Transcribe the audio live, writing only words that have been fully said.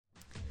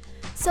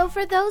So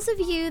for those of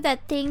you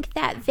that think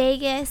that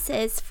Vegas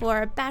is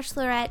for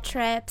bachelorette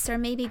trips or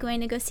maybe going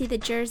to go see the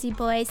Jersey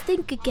Boys,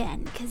 think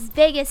again, because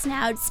Vegas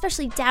now,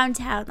 especially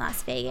downtown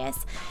Las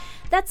Vegas,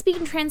 that's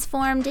being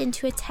transformed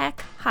into a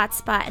tech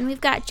hotspot. And we've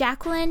got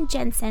Jacqueline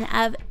Jensen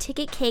of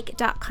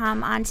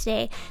TicketCake.com on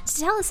today to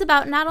tell us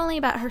about not only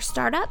about her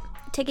startup,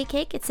 Ticket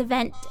Cake, it's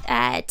event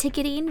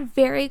ticketing,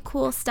 very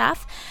cool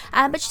stuff,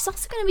 but she's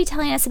also going to be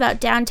telling us about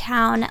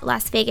downtown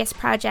Las Vegas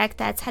project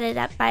that's headed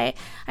up by,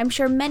 I'm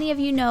sure many of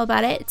you know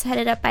about it, it's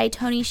headed up by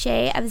Tony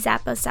Shea of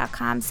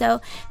Zappos.com, so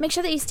make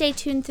sure that you stay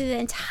tuned through the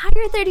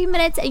entire 30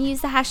 minutes and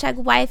use the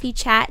hashtag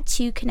YFEchat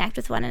to connect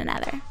with one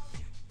another.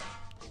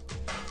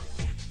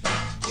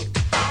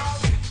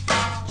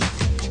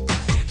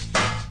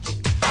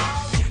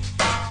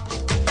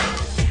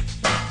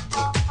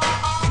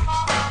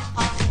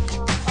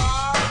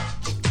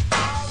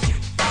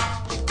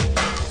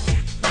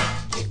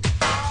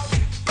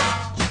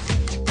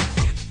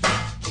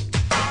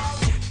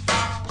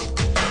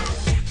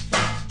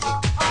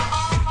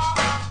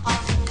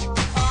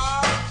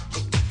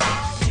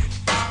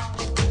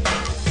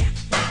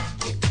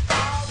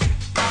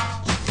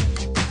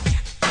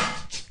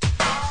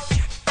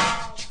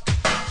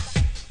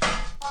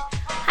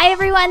 Hi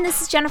everyone,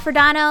 this is Jennifer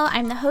Dono.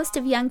 I'm the host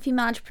of Young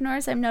Female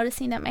Entrepreneurs. I'm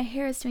noticing that my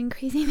hair is doing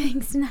crazy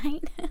things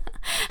tonight.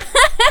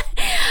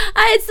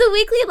 It's the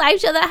weekly live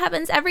show that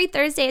happens every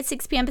Thursday at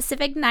 6 p.m.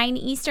 Pacific, 9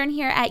 Eastern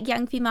here at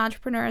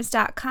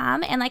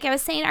youngfemaleentrepreneurs.com. And like I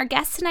was saying, our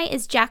guest tonight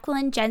is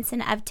Jacqueline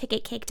Jensen of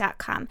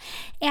TicketCake.com.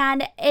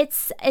 And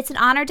it's an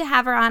honor to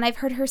have her on. I've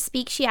heard her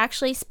speak. She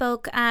actually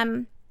spoke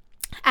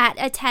at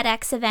a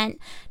TEDx event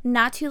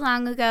not too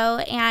long ago,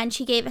 and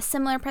she gave a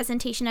similar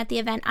presentation at the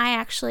event I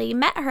actually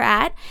met her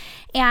at,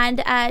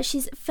 and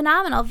she's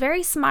phenomenal,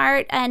 very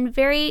smart, and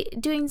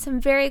doing some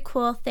very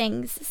cool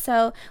things.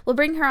 So we'll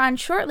bring her on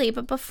shortly,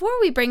 but before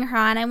we bring her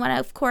on, I want to,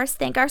 of course,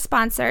 thank our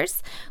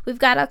sponsors. We've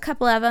got a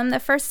couple of them. The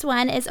first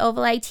one is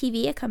Oval Eye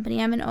TV, a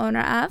company I'm an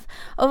owner of.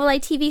 Oval Eye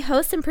TV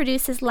hosts and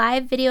produces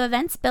live video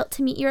events built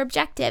to meet your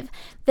objective.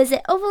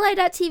 Visit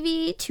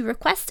ovaleye.tv to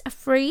request a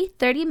free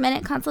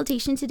 30-minute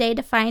consultation today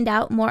to find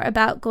out more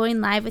about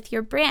going live with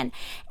your brand.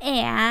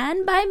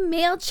 And by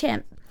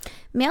MailChimp.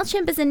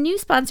 MailChimp is a new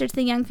sponsor to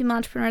the Young Female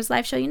Entrepreneurs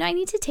Live Show. You know, I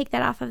need to take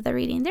that off of the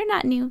reading. They're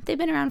not new. They've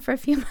been around for a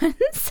few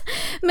months.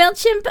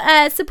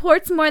 MailChimp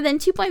supports more than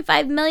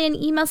 2.5 million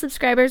email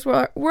subscribers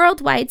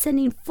worldwide,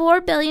 sending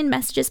 4 billion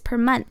messages per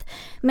month.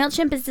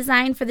 MailChimp is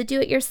designed for the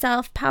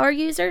do-it-yourself power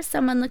user,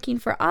 someone looking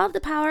for all of the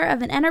power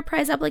of an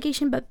enterprise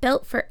application, but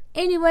built for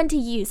anyone to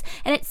use.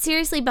 And it's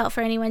seriously built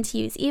for anyone to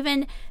use,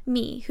 even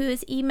me, who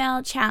is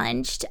email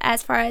challenged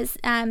as far as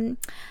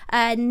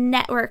a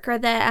network or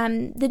the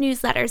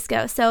newsletters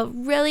go. So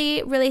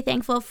really, really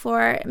thankful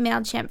for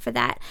MailChimp for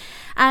that.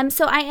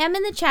 So I am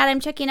in the chat. I'm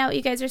checking out what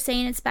you guys are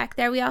saying. It's back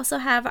there. We also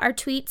have our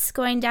tweets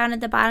going down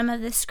at the bottom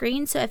of the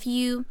screen. So if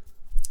you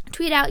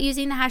tweet out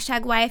using the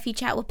hashtag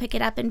YFEchat, we'll pick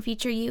it up and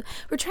feature you.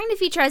 We're trying to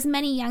feature as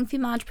many young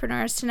female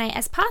entrepreneurs tonight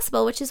as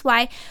possible, which is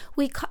why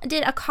we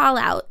did a call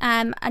out.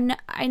 I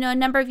know a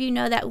number of you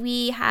know that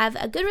we have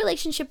a good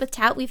relationship with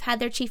Tout. We've had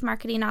their chief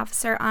marketing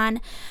officer on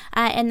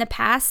in the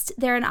past.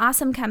 They're an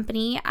awesome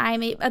company.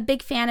 I'm a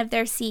big fan of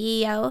their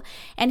CEO,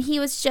 and he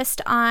was just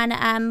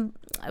on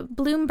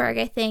Bloomberg,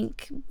 I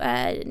think,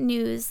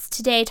 news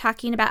today,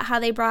 talking about how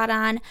they brought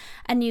on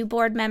a new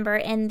board member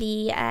in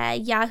the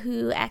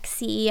Yahoo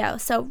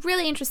ex-CEO. So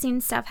really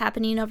interesting stuff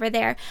happening over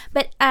there.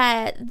 But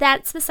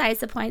that's besides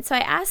the point. So I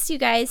asked you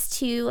guys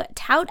to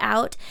tout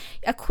out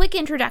a quick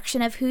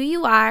introduction of who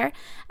you are,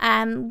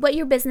 what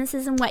your business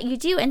is, and what you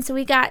do. And so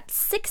we got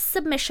 6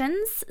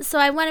 submissions. So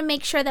I want to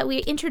make sure that we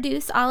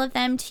introduce all of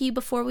them to you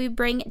before we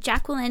bring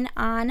Jacqueline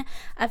on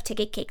of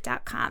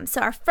TicketCake.com.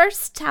 So our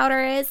first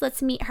touter is,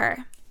 let's meet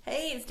her.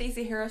 Hey, it's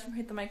Stacey Harris from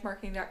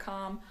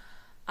HitTheMicMarketing.com.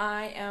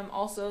 I am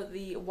also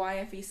the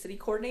YFE City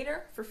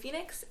Coordinator for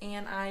Phoenix,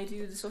 and I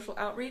do the social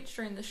outreach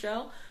during the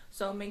show.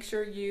 So make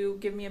sure you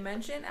give me a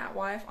mention at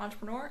YF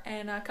Entrepreneur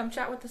and come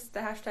chat with us,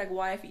 the hashtag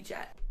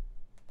YFEchat.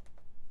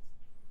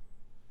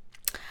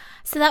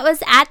 So that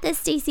was at the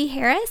Stacey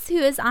Harris, who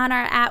is on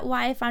our at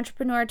YF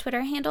Entrepreneur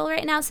Twitter handle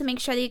right now. So make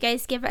sure that you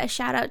guys give a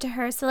shout out to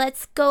her. So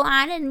let's go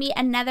on and meet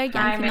another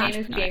young female entrepreneur. Hi, my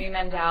name is Jamie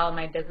Mendel.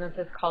 My business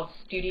is called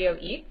Studio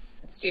Eats,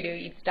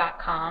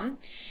 studioeats.com.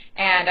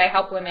 And I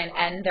help women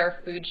end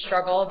their food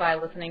struggle by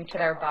listening to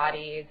their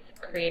bodies,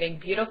 creating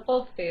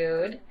beautiful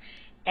food,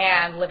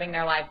 and living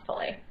their lives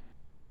fully.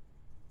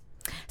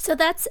 So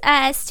that's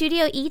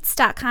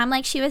studioeats.com,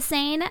 like she was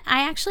saying.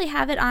 I actually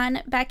have it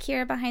on back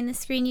here behind the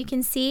screen, you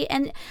can see.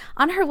 And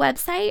on her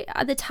website,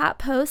 the top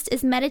post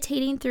is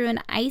meditating through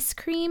an ice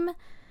cream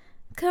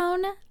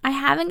cone. I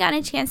haven't gotten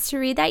a chance to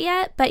read that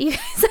yet, but you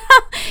guys,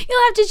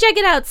 you'll have to check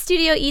it out,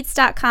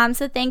 studioeats.com.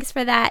 So thanks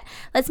for that.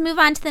 Let's move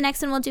on to the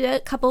next one. We'll do a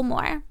couple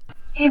more.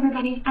 Hey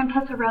everybody, I'm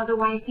Tessa Rowe, the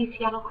YFE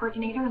Seattle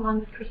Coordinator, along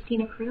with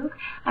Christina Krug.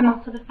 I'm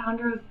also the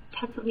founder of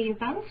Tessa Lee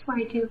Events, where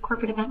I do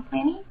corporate event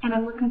planning, and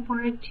I'm looking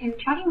forward to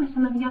chatting with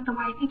some of you at the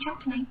YFE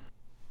chat tonight.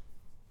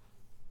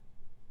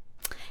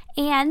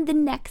 And the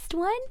next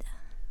one?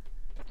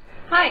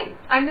 Hi,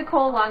 I'm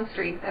Nicole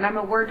Longstreet, and I'm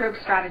a wardrobe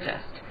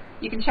strategist.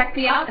 You can check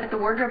me out at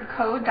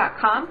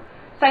thewardrobecode.com,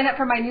 sign up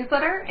for my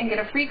newsletter, and get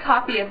a free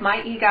copy of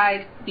my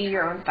e-guide, Be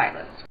Your Own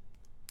Stylist.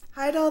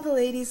 Hi to all the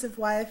ladies of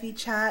YFE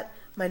Chat.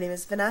 My name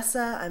is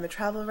Vanessa. I'm a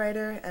travel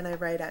writer, and I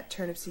write at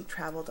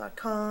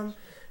turnipseattravel.com.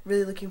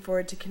 Really looking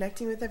forward to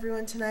connecting with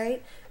everyone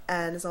tonight,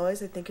 and as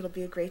always, I think it'll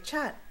be a great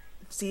chat.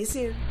 See you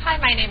soon. Hi,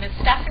 my name is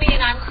Stephanie,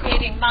 and I'm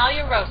creating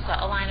Malia Rosa,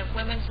 a line of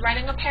women's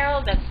running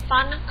apparel that's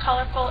fun,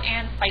 colorful,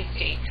 and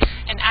feisty.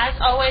 And as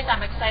always,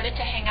 I'm excited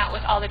to hang out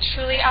with all the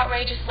truly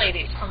outrageous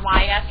ladies from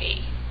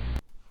YFE.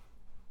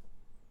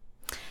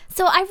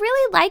 So I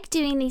really like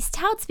doing these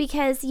touts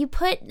because you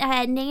put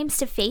names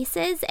to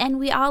faces and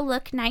we all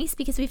look nice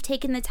because we've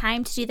taken the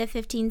time to do the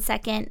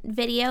 15-second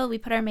video. We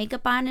put our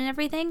makeup on and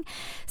everything.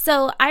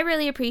 So I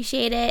really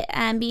appreciate it,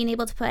 being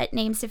able to put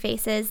names to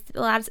faces.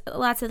 Lots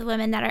of the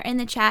women that are in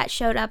the chat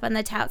showed up on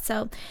the tout,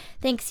 so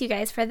thanks you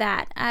guys for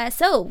that.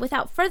 So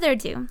without further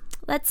ado,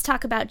 let's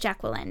talk about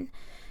Jacqueline.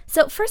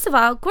 So first of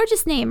all,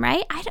 gorgeous name,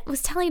 right? I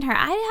was telling her,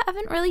 I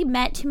haven't really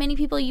met too many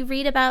people. You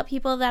read about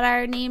people that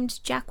are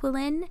named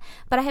Jacqueline,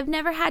 but I have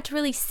never had to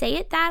really say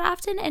it that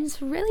often, and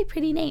it's a really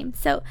pretty name.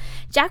 So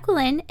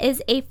Jacqueline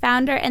is a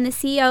founder and the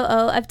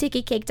COO of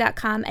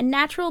TicketCake.com, a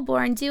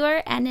natural-born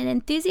doer and an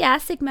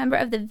enthusiastic member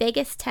of the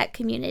Vegas tech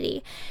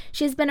community.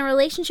 She has been a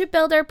relationship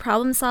builder,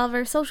 problem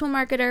solver, social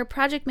marketer,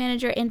 project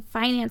manager, and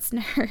finance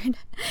nerd.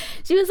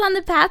 She was on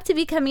the path to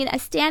becoming a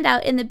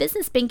standout in the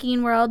business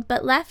banking world,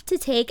 but left to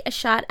take a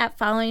shot at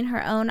following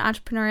her own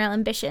entrepreneurial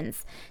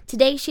ambitions.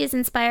 Today, she is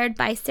inspired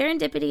by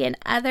serendipity and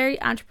other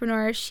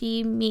entrepreneurs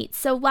she meets.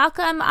 So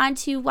welcome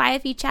onto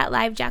YFE Chat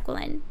Live,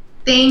 Jacqueline.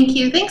 Thank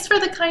you. Thanks for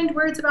the kind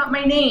words about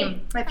my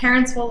name. My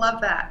parents will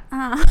love that.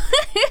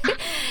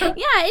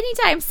 Yeah,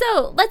 anytime.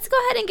 So let's go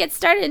ahead and get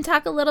started and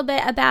talk a little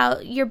bit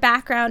about your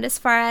background as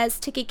far as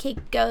Ticket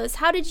Cake goes.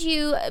 How did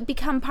you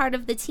become part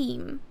of the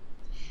team?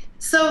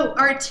 So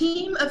our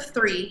team of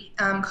three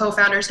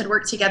co-founders had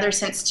worked together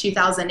since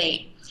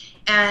 2008.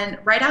 And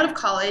right out of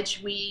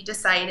college, we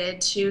decided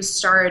to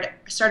start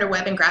a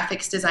web and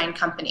graphics design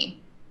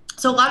company.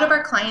 So a lot of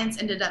our clients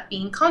ended up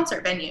being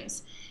concert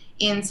venues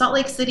in Salt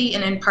Lake City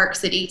and in Park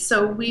City.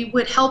 So we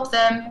would help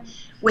them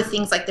with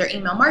things like their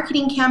email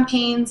marketing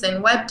campaigns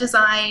and web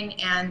design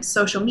and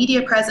social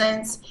media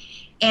presence.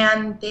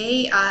 And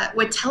they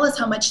would tell us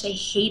how much they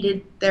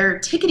hated their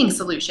ticketing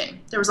solution.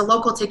 There was a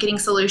local ticketing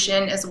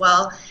solution as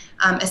well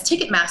as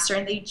Ticketmaster,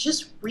 and they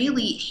just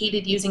really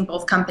hated using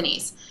both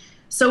companies.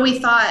 So we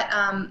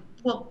thought,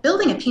 well,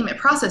 building a payment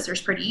processor is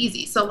pretty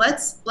easy. So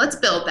let's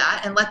build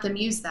that and let them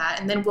use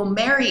that, and then we'll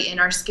marry in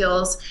our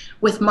skills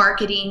with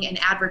marketing and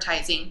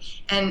advertising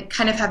and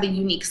kind of have a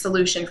unique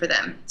solution for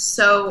them.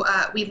 So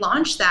we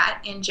launched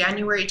that in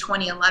January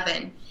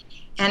 2011,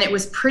 and it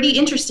was pretty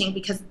interesting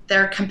because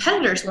their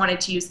competitors wanted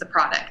to use the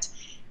product,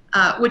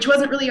 which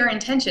wasn't really our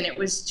intention. It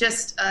was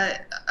just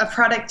a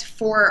product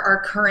for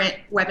our current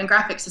web and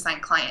graphics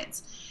design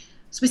clients.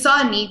 So we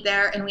saw a need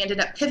there, and we ended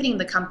up pivoting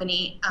the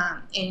company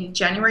in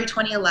January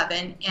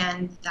 2011,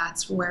 and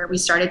that's where we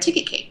started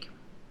Ticket Cake.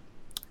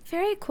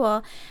 Very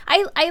cool.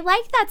 I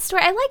like that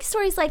story. I like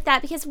stories like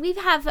that because we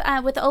have,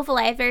 with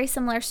Ovalite, a very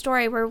similar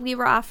story where we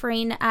were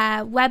offering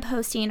web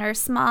hosting or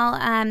small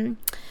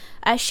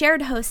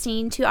shared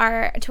hosting to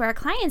our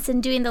clients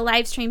and doing the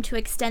live stream to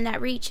extend that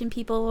reach, and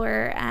people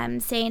were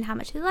saying how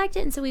much they liked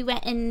it, and so we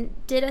went and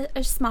did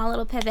a small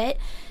little pivot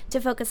to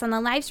focus on the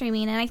live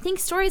streaming. And I think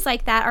stories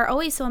like that are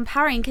always so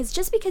empowering because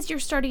just because you're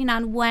starting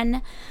on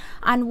one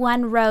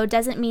road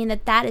doesn't mean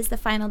that is the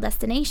final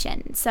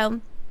destination.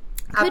 So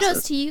kudos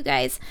Absolutely. to you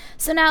guys.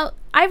 So now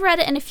I've read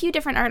it in a few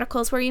different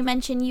articles where you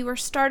mentioned you were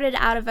started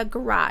out of a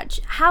garage.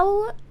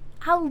 How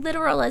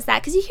literal is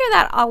that? Because you hear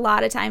that a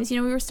lot of times.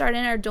 You know, we were started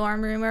in our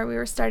dorm room or we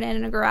were started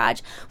in a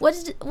garage. What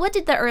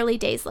did the early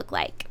days look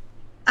like?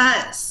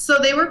 So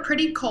they were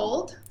pretty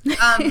cold.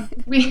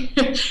 We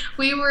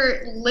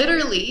were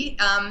literally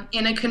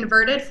in a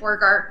converted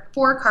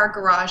four-car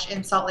garage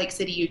in Salt Lake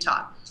City,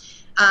 Utah.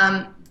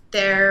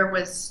 There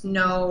was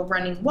no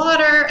running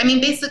water. I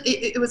mean, basically,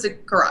 it was a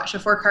garage, a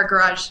four-car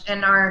garage,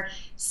 and our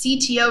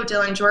CTO,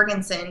 Dylan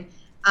Jorgensen,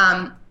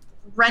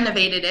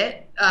 renovated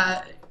it,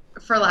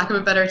 for lack of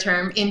a better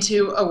term,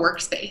 into a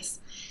workspace.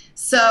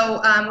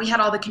 So we had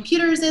all the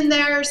computers in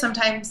there.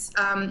 Sometimes,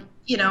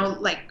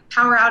 like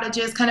power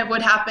outages kind of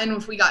would happen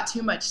if we got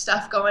too much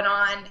stuff going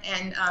on,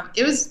 and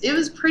it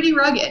was pretty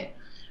rugged.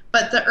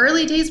 But the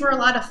early days were a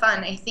lot of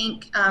fun. I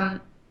think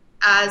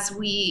as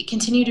we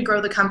continue to grow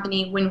the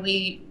company, when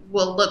we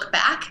will look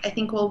back, I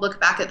think we'll look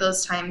back at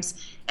those times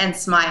and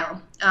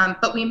smile.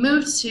 But we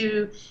moved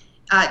to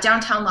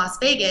downtown Las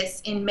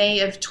Vegas in May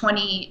of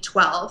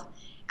 2012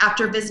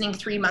 after visiting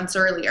 3 months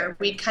earlier.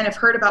 We'd kind of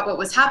heard about what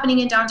was happening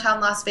in downtown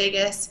Las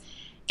Vegas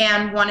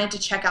and wanted to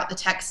check out the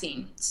tech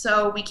scene.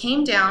 So we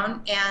came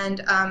down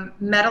and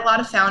met a lot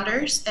of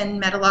founders and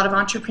met a lot of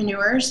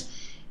entrepreneurs,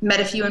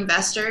 met a few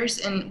investors,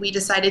 and we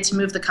decided to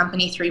move the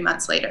company 3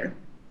 months later.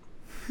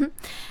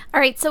 All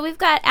right, so we've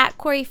got at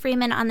Corey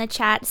Freeman on the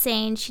chat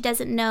saying she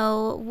doesn't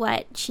know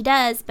what she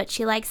does, but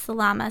she likes the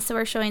llama. So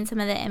we're showing some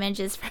of the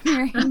images from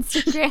your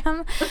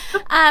Instagram.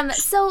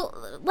 So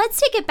let's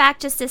take it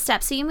back just a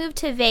step. So you moved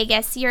to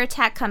Vegas. You're a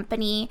tech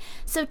company.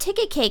 So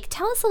Ticket Cake,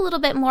 tell us a little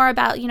bit more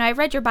about, I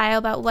read your bio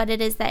about what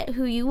it is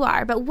who you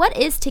are, but what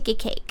is Ticket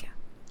Cake?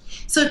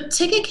 So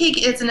Ticket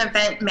Cake is an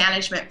event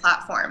management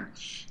platform.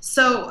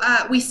 So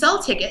we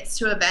sell tickets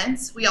to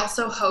events. We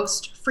also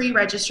host free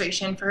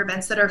registration for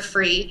events that are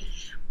free.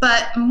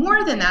 But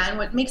more than that, and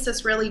what makes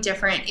us really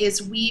different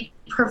is we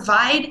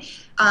provide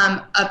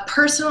a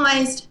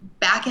personalized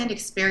back-end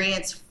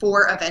experience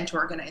for event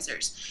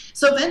organizers.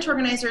 So event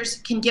organizers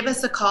can give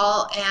us a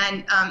call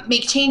and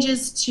make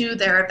changes to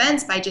their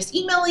events by just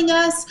emailing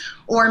us,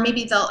 or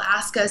maybe they'll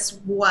ask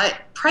us what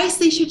price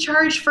they should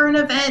charge for an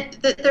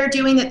event that they're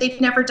doing that they've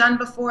never done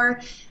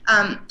before.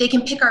 They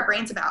can pick our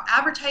brains about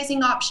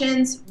advertising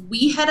options.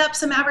 We head up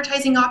some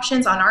advertising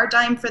options on our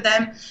dime for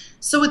them.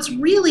 So it's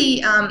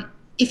really,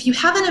 if you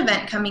have an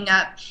event coming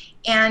up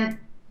and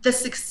the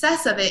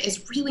success of it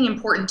is really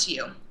important to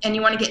you and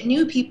you want to get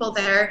new people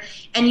there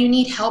and you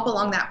need help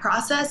along that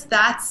process,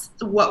 that's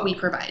what we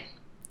provide.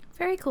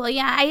 Very cool.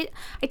 Yeah, I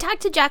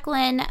talked to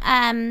Jacqueline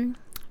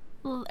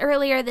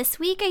earlier this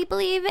week, I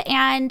believe,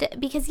 and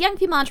because Young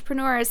Female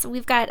Entrepreneurs,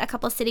 we've got a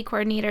couple city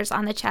coordinators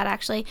on the chat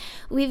actually.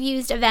 We've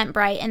used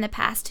Eventbrite in the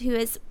past,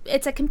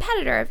 it's a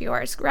competitor of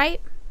yours,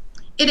 right?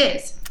 It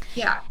is.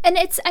 Yeah. And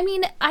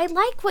I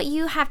like what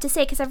you have to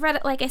say because I've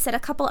read, like I said, a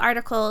couple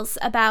articles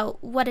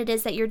about what it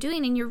is that you're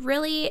doing, and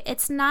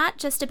it's not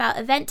just about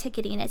event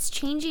ticketing. It's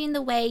changing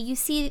the way you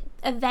see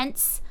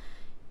events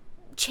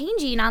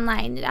changing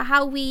online,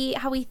 how we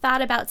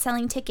thought about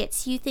selling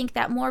tickets. You think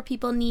that more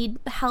people need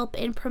help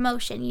in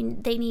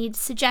promotion. They need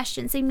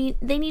suggestions. They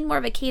need more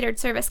of a catered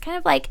service, kind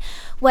of like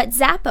what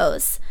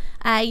Zappos,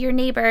 your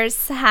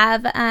neighbors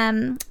have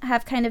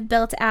kind of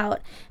built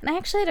out. And I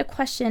actually had a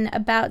question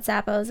about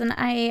Zappos, and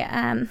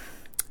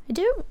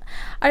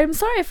I'm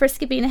sorry for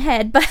skipping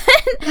ahead, but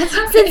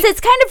since it's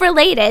kind of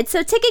related.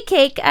 So Ticket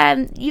Cake,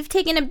 you've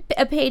taken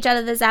a page out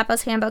of the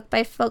Zappos handbook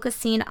by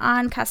focusing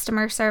on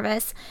customer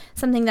service,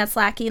 something that's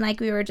lacking like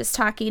we were just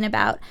talking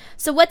about.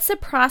 So what's the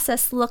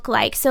process look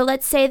like? So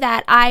let's say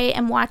that I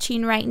am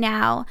watching right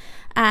now,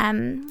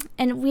 and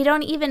we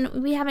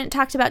haven't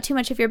talked about too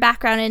much of your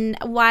background and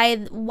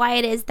why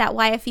it is that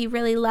YFE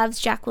really loves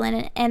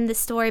Jacqueline and the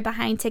story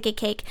behind Ticket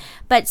Cake.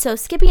 But so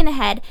skipping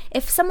ahead,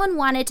 if someone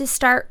wanted to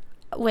start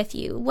with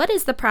you, what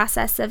is the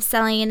process of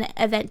selling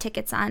event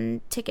tickets on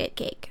Ticket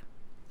Cake?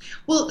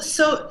 Well,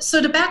 so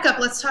to back up,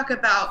 let's talk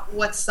about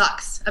what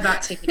sucks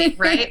about ticketing,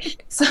 right?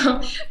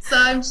 So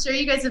I'm sure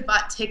you guys have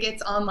bought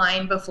tickets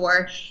online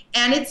before,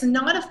 and it's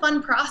not a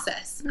fun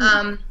process.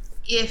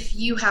 If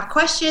you have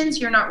questions,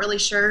 you're not really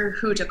sure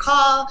who to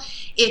call.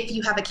 If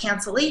you have a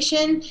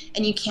cancellation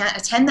and you can't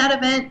attend that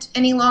event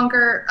any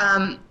longer,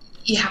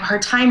 you have a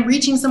hard time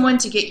reaching someone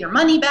to get your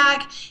money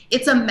back.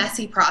 It's a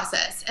messy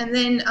process. And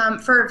then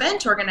for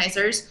event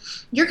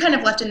organizers, you're kind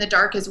of left in the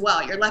dark as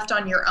well. You're left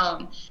on your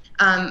own.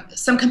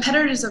 Some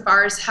competitors of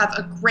ours have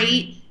a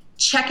great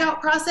checkout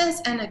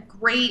process and a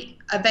great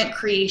event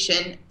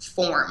creation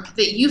form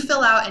that you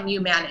fill out and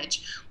you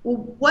manage. Well,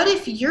 what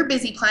if you're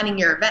busy planning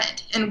your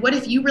event? And what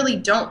if you really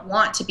don't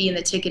want to be in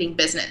the ticketing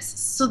business?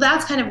 So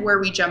that's kind of where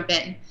we jump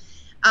in.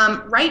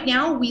 Right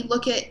now, we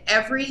look at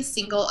every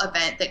single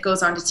event that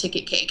goes on to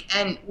Ticket Cake,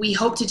 and we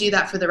hope to do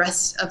that for the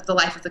rest of the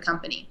life of the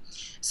company.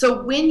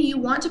 So when you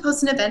want to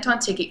post an event on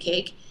Ticket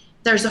Cake,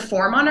 there's a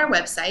form on our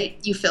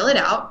website. You fill it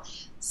out.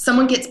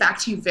 Someone gets back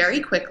to you very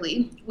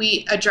quickly.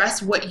 We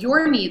address what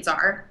your needs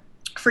are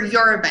for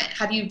your event.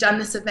 Have you done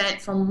this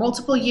event for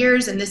multiple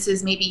years and this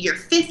is maybe your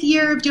 5th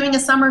year of doing a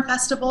summer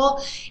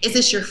festival? Is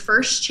this your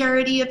first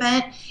charity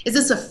event? Is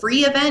this a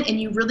free event and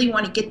you really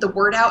want to get the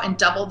word out and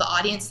double the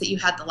audience that you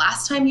had the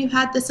last time you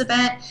had this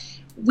event?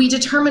 We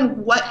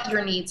determine what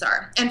your needs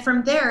are. And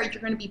from there,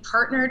 you're going to be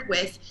partnered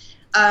with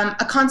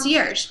a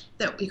concierge,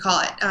 that we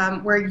call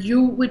it, where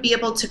you would be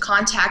able to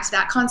contact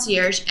that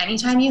concierge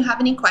anytime you have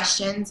any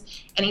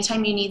questions,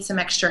 anytime you need some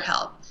extra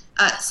help.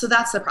 So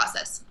that's the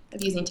process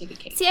of using Ticket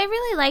Cake. See, I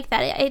really like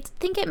that. I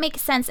think it makes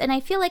sense, and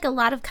I feel like a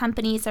lot of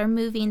companies are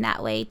moving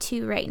that way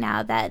too right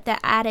now, that the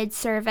added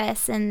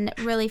service and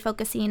really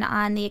focusing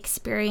on the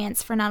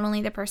experience for not only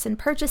the person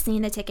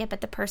purchasing the ticket, but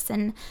the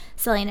person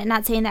selling it.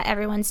 Not saying that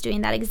everyone's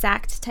doing that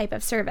exact type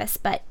of service,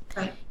 but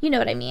right. You know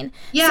what I mean.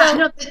 Yeah, so,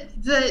 no,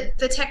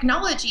 the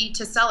technology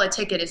to sell a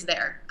ticket is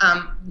there.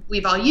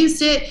 We've all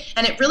used it,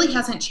 and it really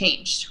hasn't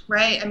changed,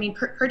 right? I mean,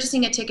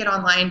 purchasing a ticket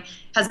online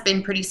has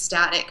been pretty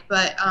static,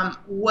 but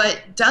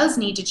what does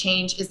need to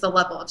change is the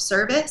level of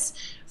service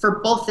for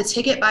both the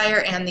ticket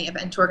buyer and the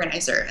event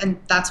organizer, and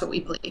that's what we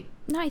believe.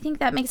 No, I think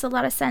that makes a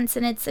lot of sense,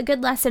 and it's a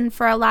good lesson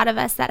for a lot of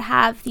us that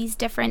have these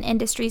different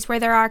industries where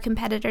there are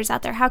competitors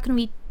out there. How can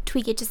we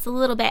tweak it just a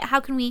little bit?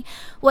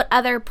 What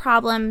other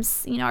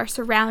problems, are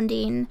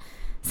surrounding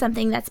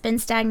something that's been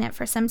stagnant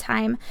for some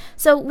time?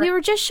 So we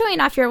were just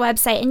showing off your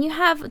website, and you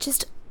have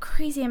just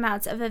crazy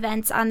amounts of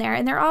events on there,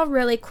 and they're all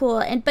really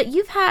cool. But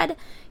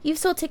you've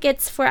sold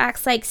tickets for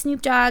acts like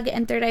Snoop Dogg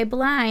and Third Eye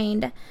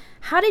Blind.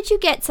 How did you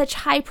get such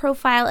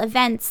high-profile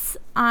events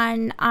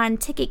on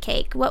Ticket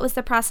Cake? What was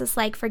the process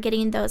like for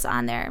getting those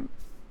on there?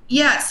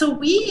 Yeah, so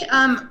we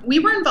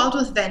were involved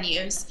with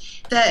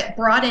venues that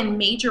brought in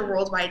major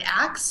worldwide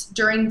acts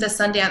during the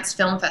Sundance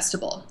Film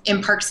Festival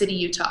in Park City,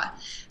 Utah.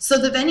 So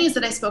the venues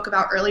that I spoke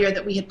about earlier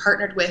that we had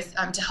partnered with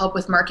to help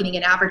with marketing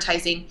and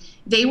advertising,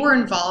 they were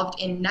involved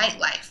in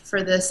nightlife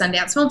for the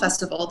Sundance Film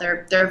Festival.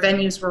 Their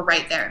venues were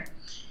right there.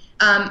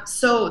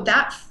 So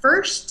that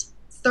first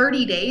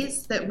 30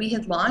 days that we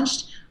had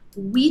launched,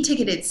 we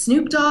ticketed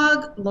Snoop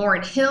Dogg,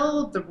 Lauryn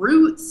Hill, The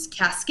Roots,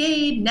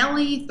 Cascade,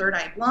 Nelly, Third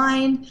Eye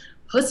Blind,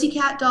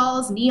 Pussycat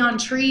Dolls, Neon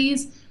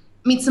Trees.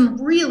 I mean,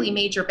 some really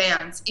major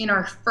bands in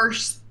our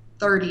first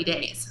 30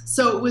 days.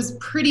 So it was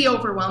pretty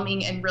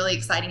overwhelming and really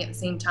exciting at the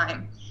same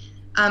time.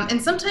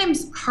 And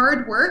sometimes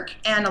hard work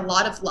and a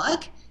lot of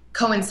luck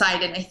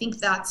coincided. And I think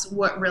that's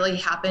what really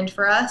happened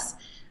for us.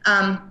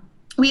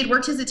 We had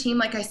worked as a team,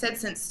 like I said,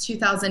 since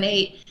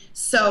 2008.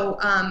 So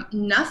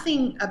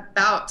nothing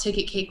about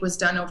Ticket Cake was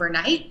done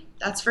overnight,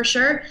 that's for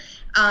sure.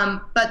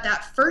 But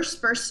that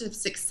first burst of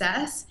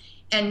success,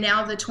 and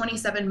now the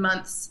 27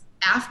 months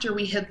after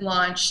we had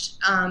launched,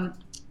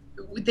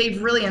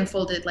 they've really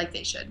unfolded like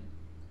they should.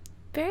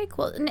 Very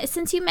cool. And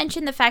since you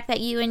mentioned the fact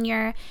that you and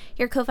your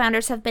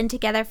co-founders have been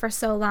together for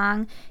so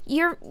long,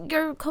 your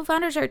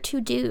co-founders are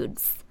two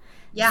dudes.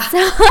 Yeah. So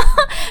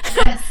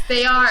yes,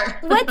 they are.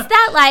 What's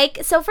that like?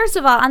 So first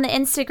of all, on the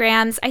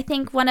Instagrams, I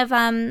think one of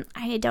them,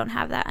 I don't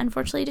have that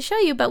unfortunately to show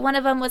you, but one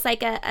of them was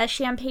like a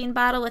champagne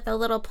bottle with a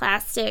little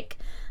plastic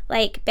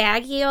like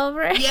baggie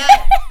over it.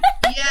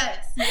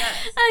 Yes.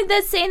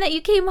 That's saying that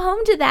you came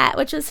home to that,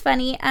 which was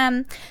funny.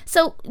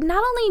 So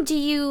not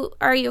only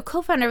are you a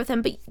co-founder with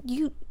them, but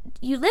you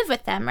live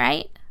with them,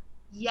 right?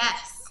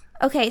 Yes.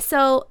 Okay,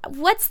 so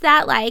what's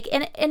that like?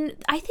 And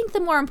I think the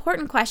more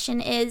important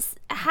question is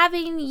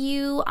having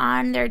you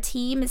on their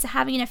team, is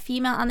having a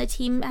female on the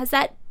team, has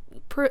that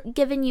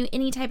given you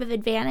any type of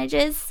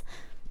advantages?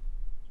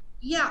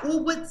 Yeah,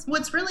 well,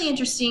 what's really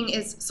interesting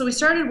is, so we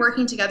started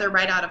working together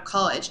right out of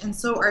college, and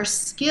so our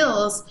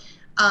skills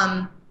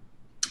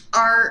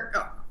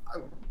are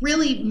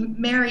really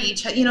marry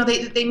each other. You know,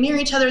 they mirror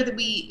each other. That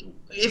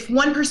if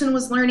one person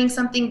was learning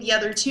something, the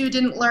other two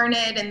didn't learn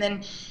it, and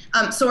then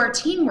so our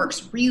team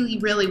works really,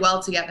 really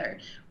well together,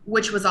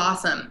 which was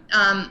awesome.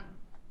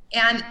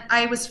 And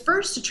I was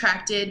first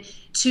attracted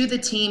to the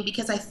team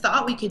because I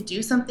thought we could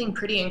do something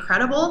pretty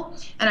incredible.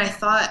 And I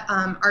thought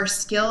our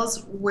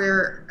skills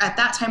were, at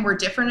that time, were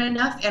different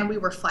enough and we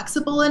were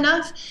flexible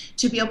enough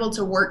to be able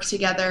to work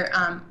together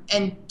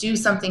and do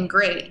something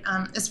great.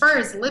 As far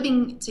as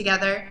living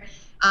together,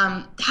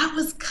 that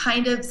was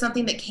kind of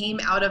something that came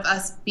out of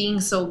us being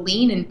so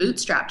lean and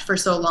bootstrapped for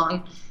so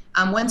long.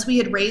 Once we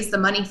had raised the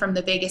money from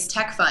the Vegas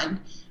Tech Fund,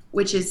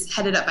 which is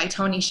headed up by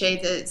Tony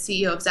Hsieh, the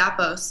CEO of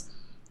Zappos,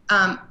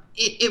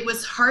 it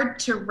was hard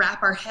to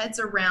wrap our heads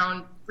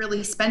around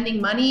really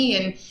spending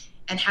money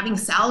and having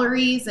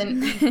salaries,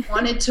 and we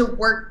wanted to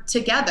work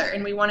together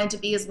and we wanted to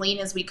be as lean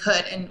as we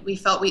could, and we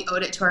felt we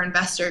owed it to our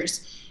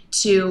investors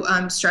to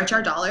stretch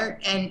our dollar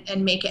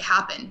and make it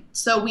happen.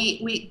 So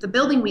the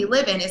building we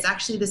live in is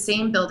actually the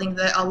same building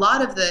that a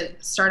lot of the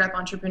startup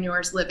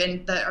entrepreneurs live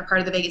in that are part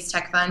of the Vegas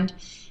Tech Fund.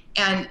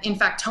 And in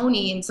fact,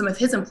 Tony and some of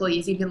his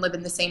employees even live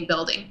in the same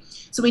building.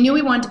 So we knew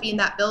we wanted to be in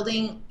that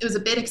building. It was a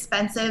bit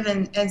expensive,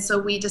 and so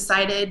we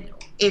decided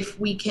if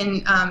we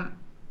can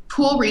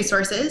pool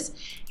resources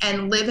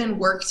and live and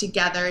work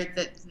together,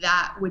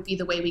 that would be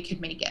the way we could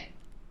make it.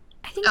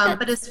 I think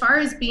but as far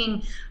as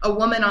being a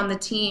woman on the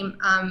team,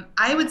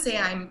 I would say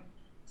I'm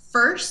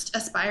first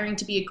aspiring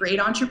to be a great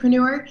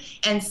entrepreneur,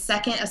 and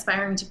second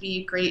aspiring to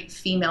be a great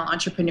female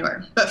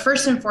entrepreneur. But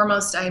first and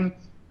foremost, I'm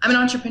an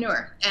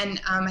entrepreneur,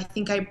 and I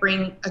think I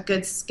bring a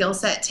good skill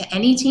set to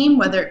any team,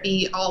 whether it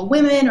be all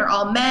women or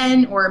all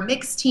men or a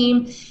mixed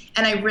team,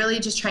 and I really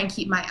just try and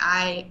keep my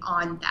eye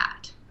on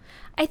that.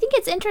 I think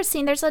it's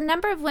interesting. There's a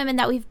number of women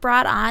that we've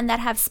brought on that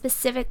have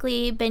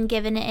specifically been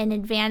given an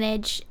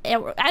advantage. I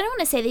don't want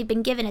to say they've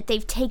been given it,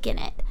 they've taken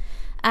it.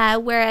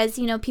 Whereas,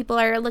 people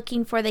are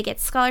looking for, they get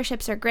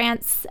scholarships or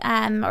grants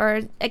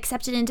or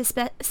accepted into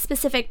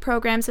specific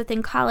programs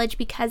within college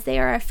because they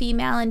are a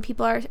female, and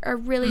people are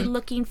really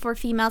looking for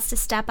females to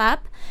step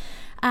up.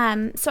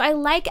 So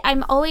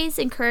I'm always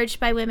encouraged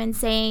by women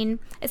saying,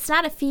 it's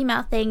not a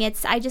female thing,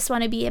 it's I just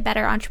want to be a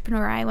better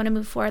entrepreneur. I want to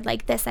move forward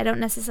like this. I don't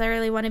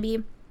necessarily want to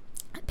be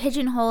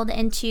pigeonholed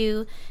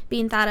into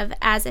being thought of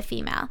as a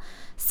female.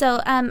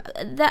 So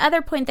the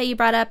other point that you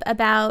brought up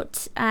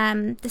about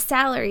the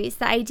salaries,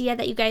 the idea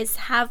that you guys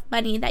have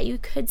money that you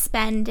could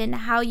spend, and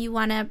how you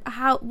want to,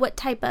 what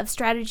type of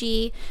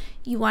strategy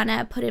you want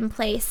to put in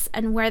place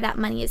and where that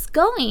money is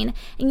going.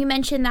 And you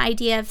mentioned the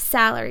idea of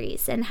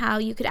salaries and how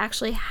you could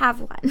actually have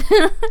one.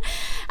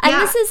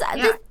 And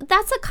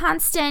that's a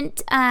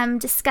constant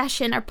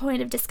discussion or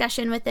point of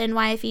discussion within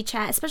YFE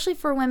chat, especially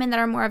for women that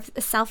are more of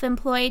a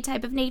self-employed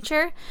type of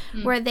nature,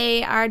 where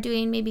they are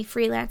doing maybe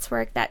freelance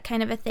work, that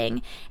kind of a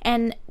thing.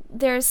 And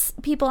there's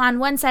people on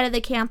one side of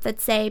the camp that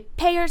say,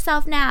 pay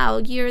yourself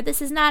now,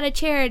 this is not a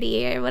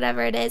charity, or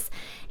whatever it is.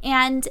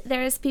 And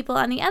there's people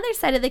on the other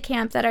side of the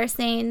camp that are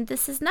saying,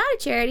 this is not a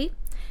charity.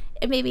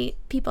 And maybe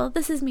people,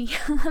 this is me.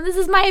 This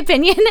is my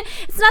opinion.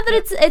 It's not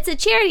that it's a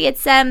charity.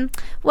 It's,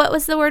 what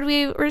was the word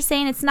we were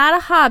saying? It's not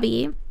a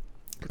hobby,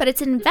 but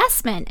it's an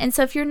investment. And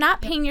so if you're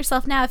not paying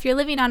yourself now, if you're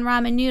living on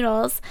ramen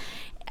noodles,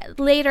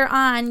 later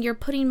on, you're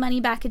putting money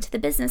back into the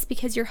business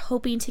because you're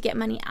hoping to get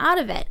money out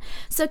of it.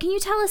 So can you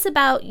tell us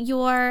about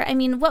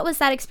what was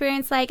that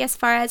experience like, as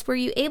far as, were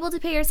you able to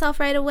pay yourself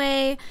right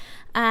away?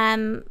 Are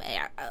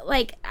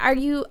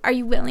you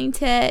willing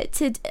to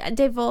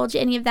divulge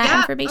any of that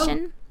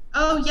information?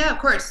 Oh, yeah, of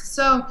course.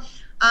 So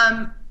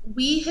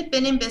we had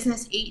been in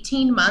business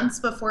 18 months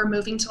before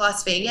moving to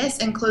Las Vegas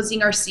and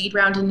closing our seed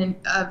round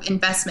of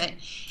investment.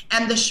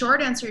 And the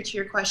short answer to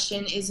your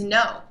question is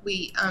no,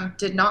 we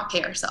did not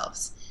pay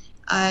ourselves.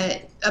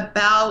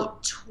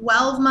 About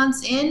 12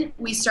 months in,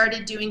 we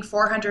started doing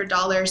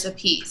 $400 a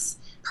piece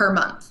per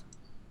month.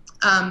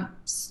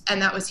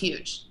 And that was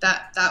huge.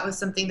 That was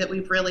something that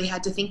we really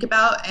had to think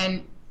about,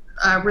 and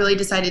really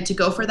decided to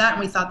go for that. And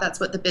we thought that's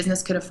what the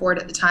business could afford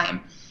at the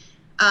time.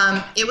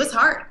 It was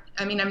hard.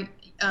 I mean,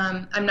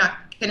 I'm not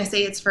going to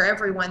say it's for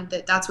everyone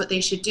that's what they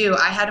should do.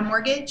 I had a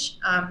mortgage.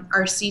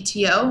 Our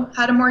CTO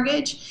had a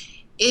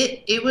mortgage.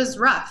 It was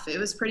rough. It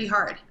was pretty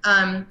hard.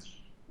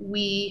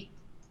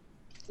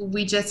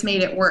 We just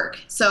made it work.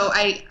 So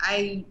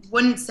I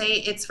wouldn't say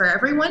it's for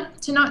everyone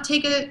to not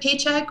take a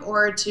paycheck,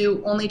 or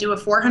to only do a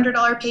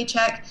 $400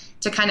 paycheck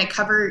to kind of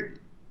cover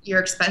your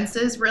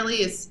expenses, or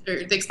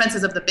the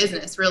expenses of the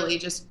business, really,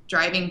 just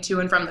driving to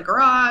and from the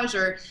garage,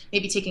 or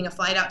maybe taking a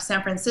flight out to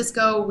San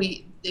Francisco.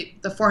 The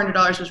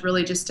 $400 was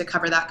really just to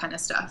cover that kind of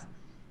stuff.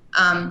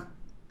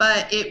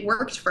 But it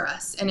worked for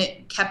us, and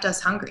it kept us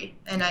hungry,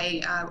 and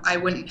I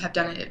wouldn't have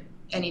done it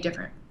any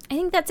different. I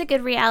think that's a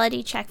good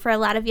reality check for a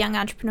lot of young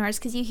entrepreneurs,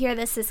 because you hear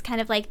this as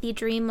kind of like the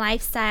dream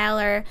lifestyle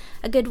or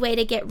a good way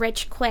to get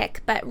rich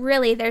quick, but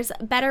really there's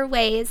better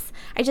ways.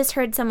 I just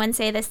heard someone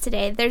say this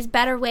today. There's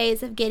better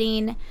ways of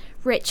getting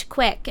rich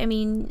quick. I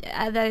mean,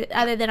 other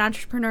than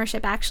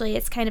entrepreneurship, actually,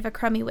 it's kind of a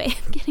crummy way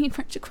of getting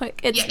rich quick.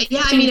 It's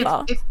I mean,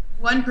 if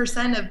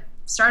 1% of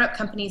startup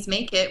companies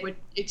make it,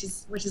 which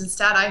is a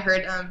stat I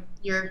heard,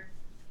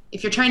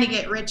 if you're trying to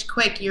get rich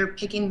quick, you're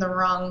picking the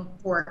wrong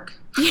work.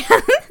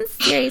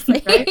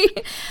 Seriously.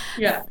 Right?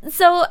 Yeah.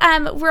 So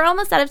we're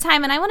almost out of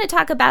time, and I want to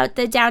talk about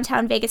the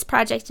Downtown Vegas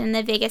project and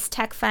the Vegas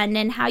Tech Fund,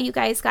 and how you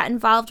guys got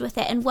involved with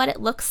it and what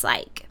it looks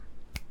like.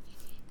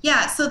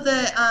 Yeah, so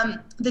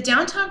the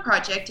Downtown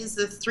project is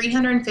the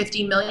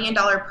 $350 million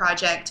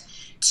project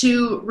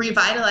to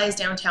revitalize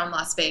downtown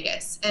Las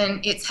Vegas.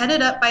 And it's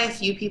headed up by a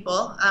few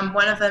people.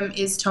 One of them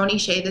is Tony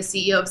Hsieh, the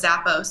CEO of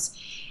Zappos.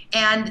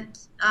 And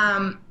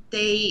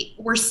they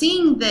were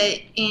seeing that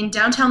in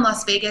downtown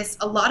Las Vegas,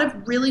 a lot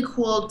of really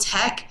cool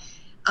tech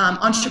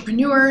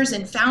entrepreneurs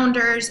and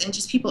founders and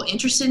just people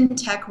interested in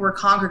tech were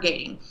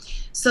congregating.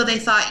 So they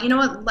thought, you know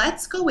what,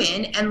 let's go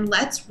in and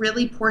let's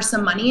really pour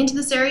some money into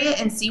this area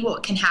and see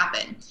what can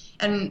happen.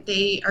 And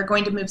they are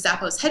going to move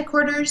Zappos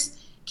headquarters,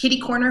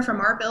 kitty corner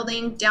from our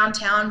building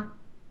downtown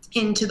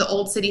into the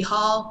old city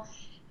hall.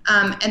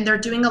 And they're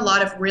doing a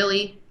lot of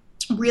really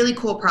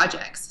cool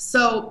projects.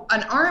 So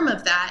an arm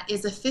of that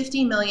is a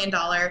 $50 million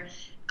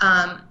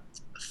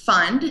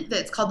fund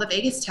that's called the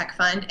Vegas Tech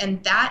Fund,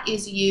 and that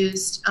is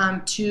used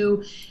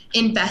to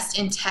invest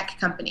in tech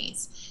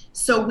companies.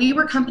 So we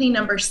were company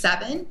number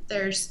 7.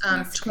 There's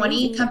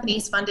 20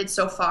 companies funded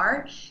so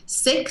far.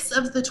 6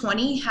 of the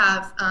 20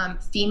 have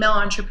female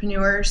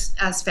entrepreneurs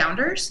as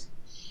founders.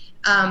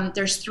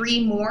 There's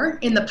 3 more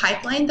in the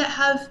pipeline that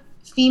have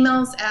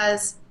females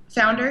as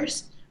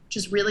founders, which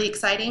is really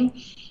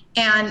exciting.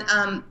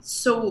 And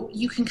so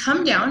you can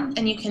come down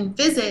and you can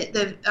visit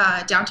the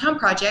downtown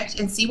project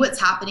and see what's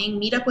happening,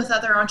 meet up with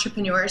other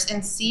entrepreneurs,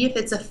 and see if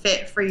it's a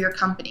fit for your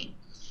company.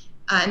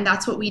 And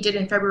that's what we did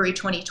in February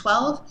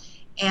 2012.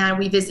 And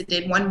we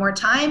visited one more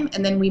time,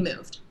 and then we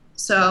moved.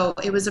 So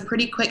it was a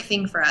pretty quick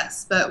thing for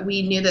us, but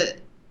we knew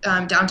that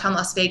downtown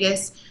Las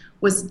Vegas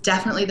was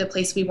definitely the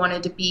place we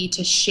wanted to be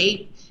to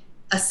shape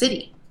a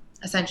city,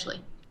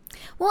 essentially.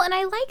 Well, and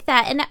I like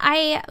that. And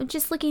I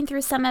just looking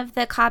through some of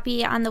the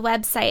copy on the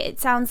website, it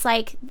sounds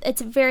like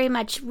it's very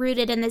much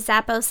rooted in the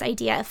Zappos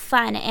idea of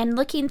fun. And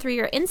looking through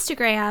your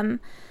Instagram,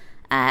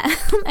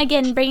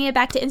 again, bringing it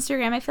back to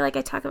Instagram, I feel like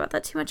I talk about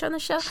that too much on the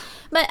show.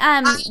 But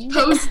I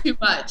post too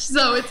much,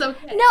 so it's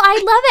okay. No, I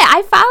love it.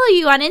 I follow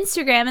you on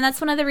Instagram, and that's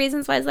one of the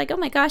reasons why I was like, oh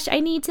my gosh, I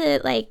need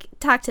to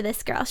talk to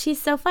this girl.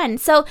 She's so fun.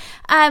 So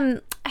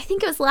I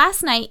think it was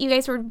last night you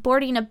guys were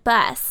boarding a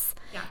bus.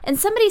 Yeah. And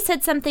somebody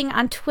said something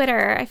on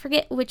Twitter, I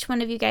forget which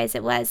one of you guys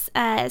it was,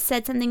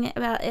 said something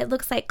about it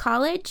looks like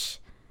college.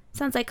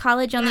 Sounds like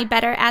college, only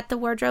better at the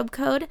Wardrobe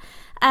Code.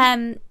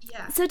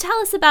 So tell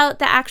us about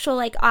the actual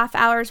like off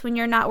hours when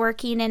you're not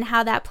working and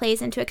how that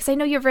plays into it, because I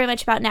know you're very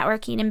much about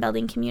networking and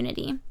building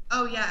community.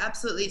 Oh yeah,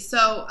 absolutely.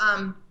 So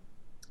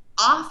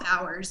off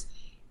hours,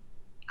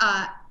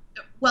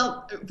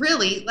 well,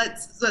 really,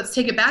 let's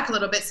take it back a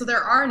little bit. So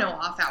there are no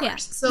off hours. Yeah.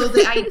 So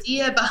the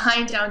idea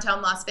behind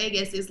downtown Las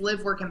Vegas is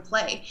live, work, and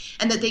play,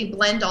 and that they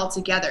blend all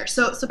together.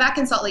 So back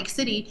in Salt Lake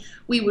City,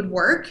 we would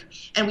work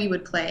and we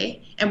would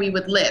play and we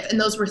would live, and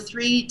those were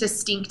three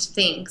distinct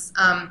things.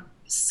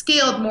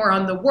 Scaled more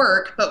on the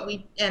work,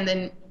 and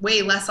then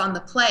way less on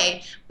the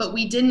play, but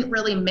we didn't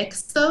really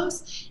mix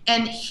those.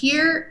 And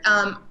here,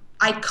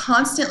 I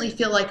constantly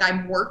feel like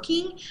I'm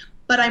working,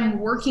 but I'm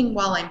working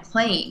while I'm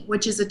playing,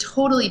 which is a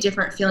totally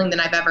different feeling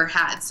than I've ever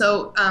had.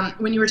 So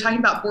when you were talking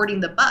about boarding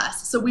the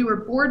bus, so we were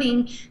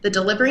boarding the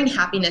Delivering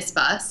Happiness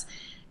bus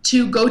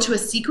to go to a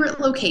secret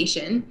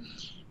location,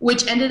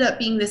 which ended up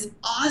being this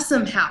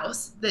awesome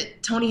house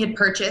that Tony had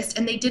purchased,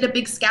 and they did a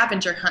big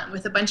scavenger hunt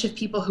with a bunch of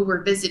people who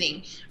were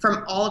visiting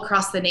from all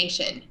across the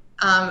nation.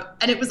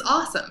 And it was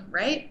awesome,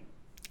 right?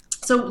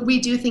 So we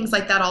do things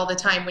like that all the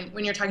time.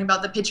 When you're talking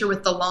about the picture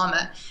with the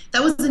llama,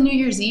 that was a New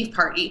Year's Eve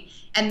party,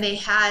 and they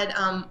had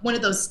one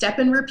of those step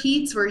and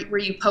repeats where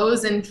you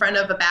pose in front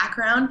of a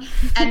background,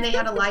 and they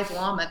had a live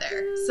llama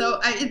there. So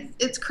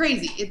it's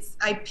crazy.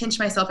 I pinch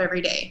myself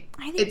every day.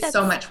 It's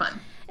so much fun.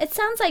 It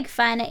sounds like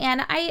fun,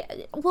 and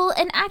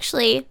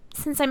actually,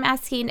 since I'm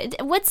asking,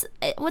 what's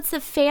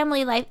the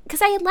family life?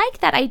 Because I like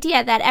that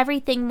idea that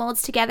everything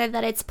molds together,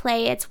 that it's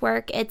play, it's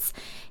work, it's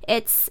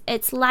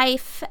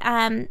life.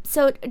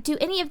 So do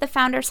any of the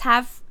founders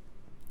have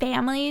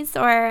families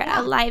or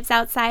lives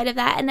outside of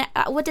that, and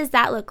what does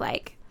that look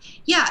like?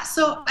 Yeah,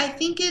 so I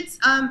think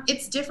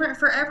it's different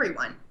for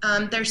everyone.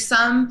 There's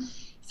some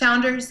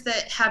founders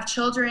that have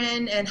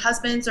children and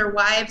husbands or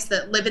wives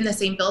that live in the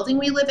same building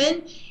we live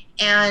in.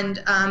 And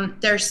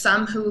there's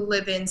some who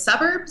live in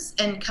suburbs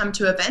and come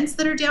to events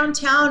that are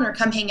downtown or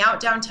come hang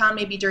out downtown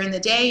maybe during the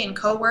day and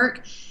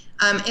co-work.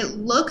 It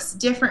looks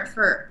different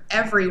for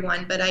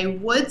everyone, but I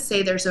would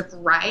say there's a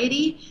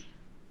variety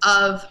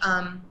of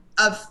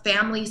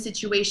family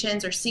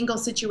situations or single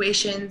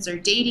situations or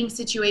dating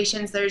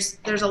situations. There's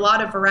a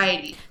lot of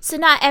variety. So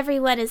not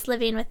everyone is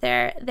living with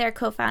their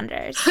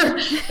co-founders.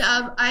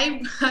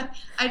 I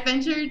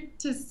ventured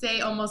to say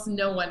almost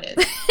no one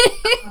is.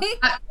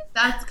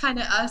 That's kind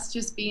of us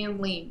just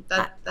being lean.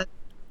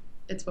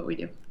 It's what we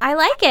do. I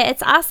like it.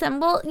 It's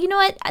awesome. Well, you know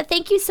what?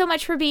 Thank you so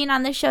much for being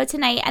on the show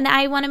tonight. And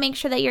I want to make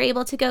sure that you're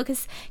able to go,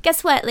 because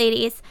guess what,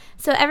 ladies?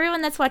 So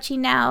everyone that's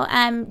watching now,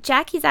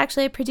 Jackie's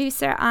actually a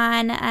producer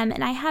on,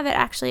 and I have it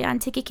actually on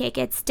Ticket Cake.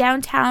 It's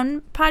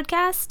Downtown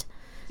Podcast.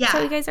 Yeah. That's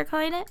what you guys are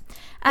calling it?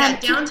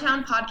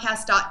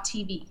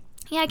 downtownpodcast.tv.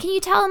 Yeah, can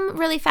you tell them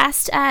really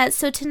fast?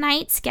 So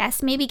tonight's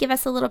guest, maybe give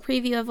us a little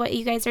preview of what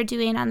you guys are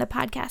doing on the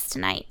podcast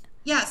tonight.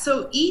 Yeah,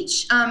 so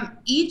each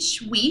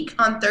week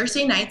on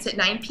Thursday nights at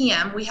 9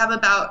 p.m., we have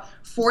about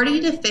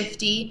 40 to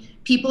 50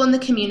 people in the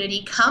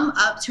community come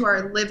up to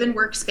our live and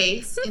work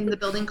space in the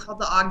building called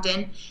the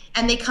Ogden,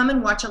 and they come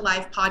and watch a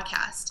live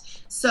podcast.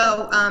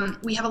 So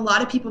we have a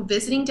lot of people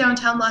visiting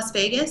downtown Las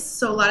Vegas.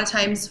 So a lot of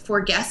times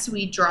for guests,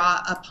 we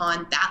draw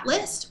upon that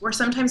list, or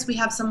sometimes we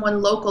have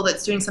someone local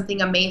that's doing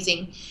something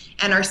amazing,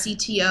 and our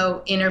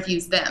CTO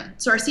interviews them.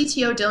 So our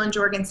CTO, Dylan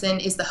Jorgensen,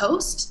 is the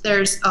host.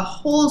 There's a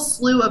whole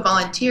slew of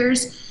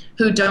volunteers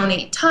who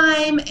donate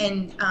time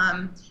and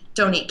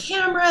donate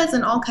cameras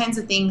and all kinds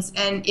of things.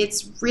 And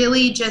it's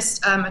really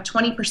just a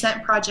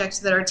 20%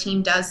 project that our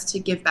team does to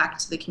give back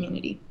to the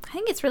community. I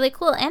think it's really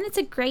cool, and it's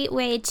a great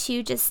way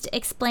to just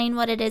explain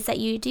what it is that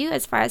you do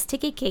as far as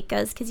Ticket Cake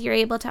goes, because you're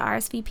able to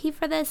RSVP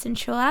for this and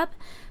show up.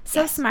 So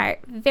yes.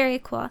 Smart. Very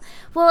cool.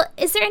 Well,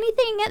 is there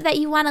anything that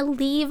you want to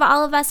leave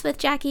all of us with,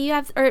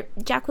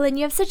 Jacqueline?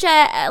 You have such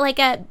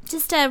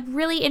a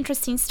really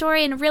interesting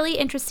story and a really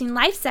interesting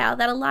lifestyle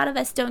that a lot of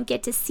us don't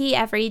get to see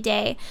every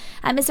day.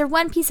 Is there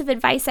one piece of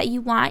advice that you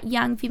want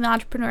young female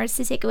entrepreneurs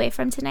to take away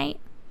from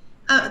tonight?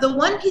 The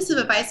one piece of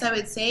advice I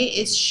would say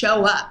is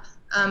show up.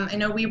 I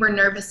know we were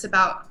nervous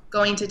about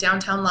going to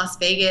downtown Las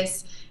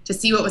Vegas to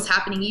see what was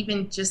happening,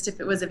 even just if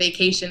it was a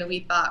vacation. We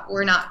thought,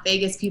 we're not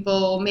Vegas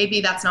people,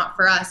 maybe that's not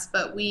for us,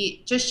 but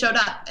we just showed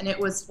up, and it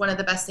was one of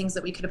the best things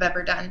that we could have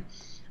ever done.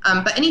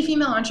 But any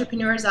female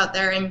entrepreneurs out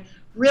there, I'm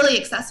really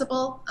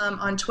accessible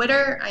on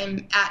Twitter.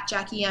 I'm at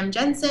Jackie M.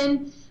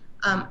 Jensen.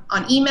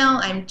 On email,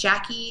 I'm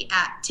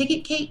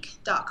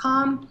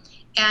jackie@ticketcake.com.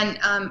 And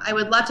I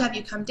would love to have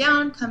you come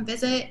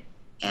visit,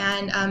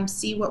 and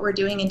see what we're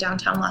doing in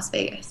downtown Las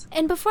Vegas.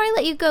 And before I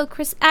let you go,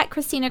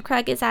 Christina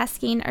Krug is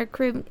asking,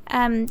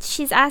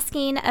 she's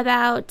asking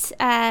about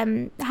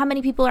how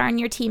many people are on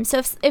your team.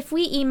 So if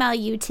we email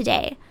you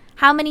today,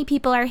 how many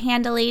people are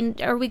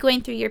we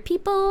going through your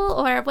people,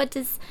 or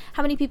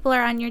how many people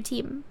are on your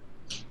team?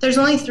 There's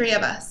only 3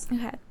 of us.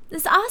 Okay.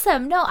 It's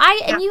awesome. No,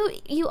 and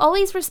you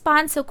always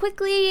respond so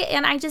quickly,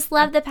 and I just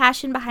love the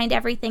passion behind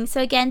everything.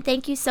 So again,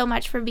 thank you so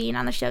much for being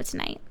on the show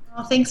tonight.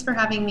 Well, thanks for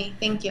having me.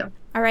 Thank you.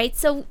 All right,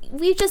 so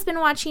we've just been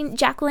watching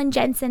Jacqueline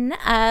Jensen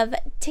of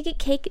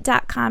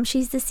TicketCake.com.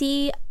 She's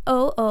the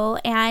COO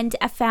and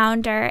a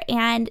founder,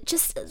 and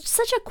just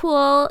such a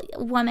cool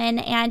woman,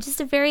 and just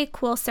a very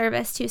cool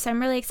service too. So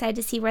I'm really excited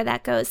to see where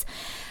that goes.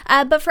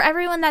 But for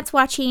everyone that's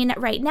watching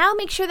right now,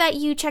 make sure that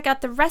you check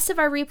out the rest of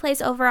our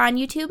replays over on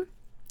YouTube.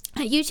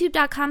 At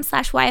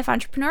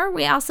youtube.com/YFentrepreneur.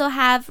 We also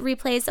have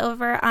replays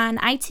over on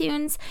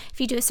iTunes.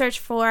 If you do a search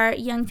for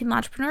Young Female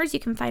Entrepreneurs, you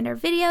can find our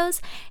videos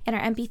and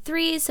our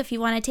MP3s. So if you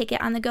want to take it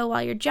on the go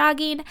while you're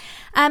jogging,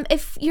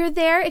 if you're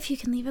there, if you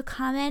can leave a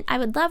comment, I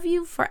would love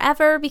you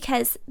forever,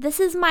 because this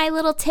is my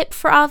little tip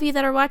for all of you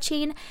that are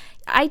watching.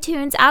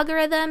 iTunes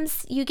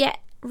algorithms, you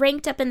get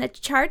ranked up in the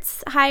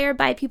charts higher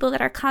by people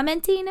that are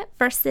commenting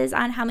versus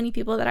on how many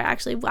people that are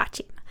actually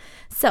watching.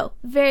 So,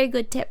 very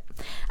good tip.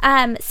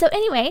 So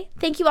anyway,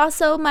 thank you all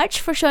so much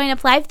for showing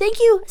up live. Thank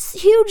you,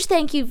 huge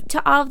thank you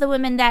to all of the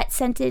women that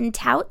sent in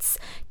touts.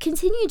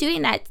 Continue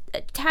doing that.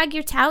 Tag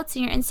your touts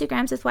and your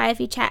Instagrams with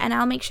YFE Chat, and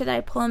I'll make sure that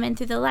I pull them in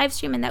through the live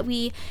stream and that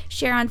we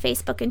share on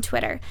Facebook and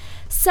Twitter.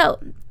 So,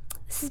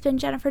 this has been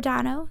Jennifer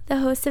Dono, the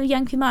host of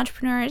Young Female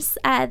Entrepreneurs,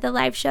 the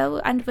live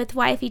show with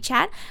YFE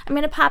Chat. I'm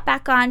going to pop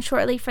back on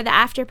shortly for the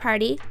after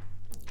party.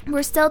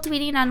 We're still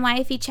tweeting on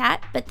YFE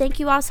Chat, but thank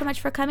you all so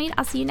much for coming.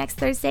 I'll see you next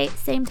Thursday,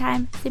 same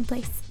time, same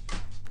place.